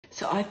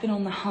So I've been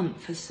on the hunt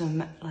for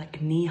some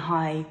like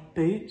knee-high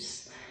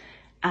boots,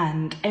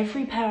 and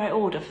every pair I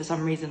order, for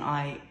some reason,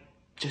 I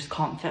just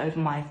can't fit over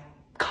my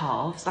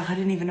calves. Like, I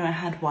didn't even know I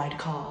had wide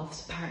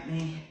calves,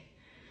 apparently.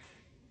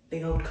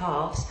 Big old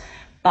calves.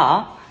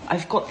 But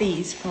I've got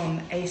these from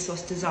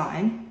ASOS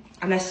Design,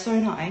 and they're so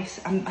nice.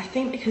 And I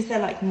think because they're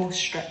like more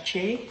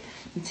stretchy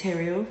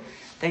material,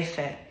 they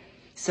fit.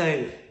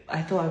 So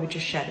I thought I would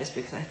just share this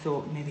because I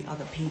thought maybe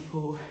other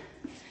people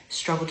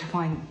struggle to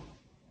find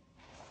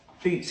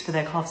boots for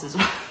their calves as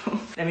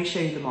well. Let me show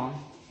you them on.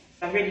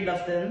 I really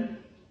love them.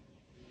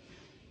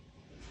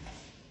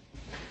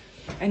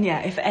 And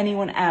yeah, if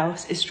anyone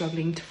else is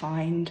struggling to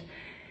find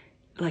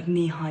like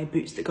knee-high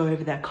boots that go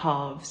over their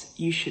calves,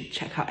 you should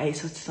check out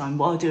ASOS Design.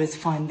 What I'll do is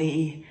find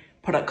the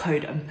product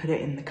code and put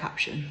it in the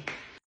caption.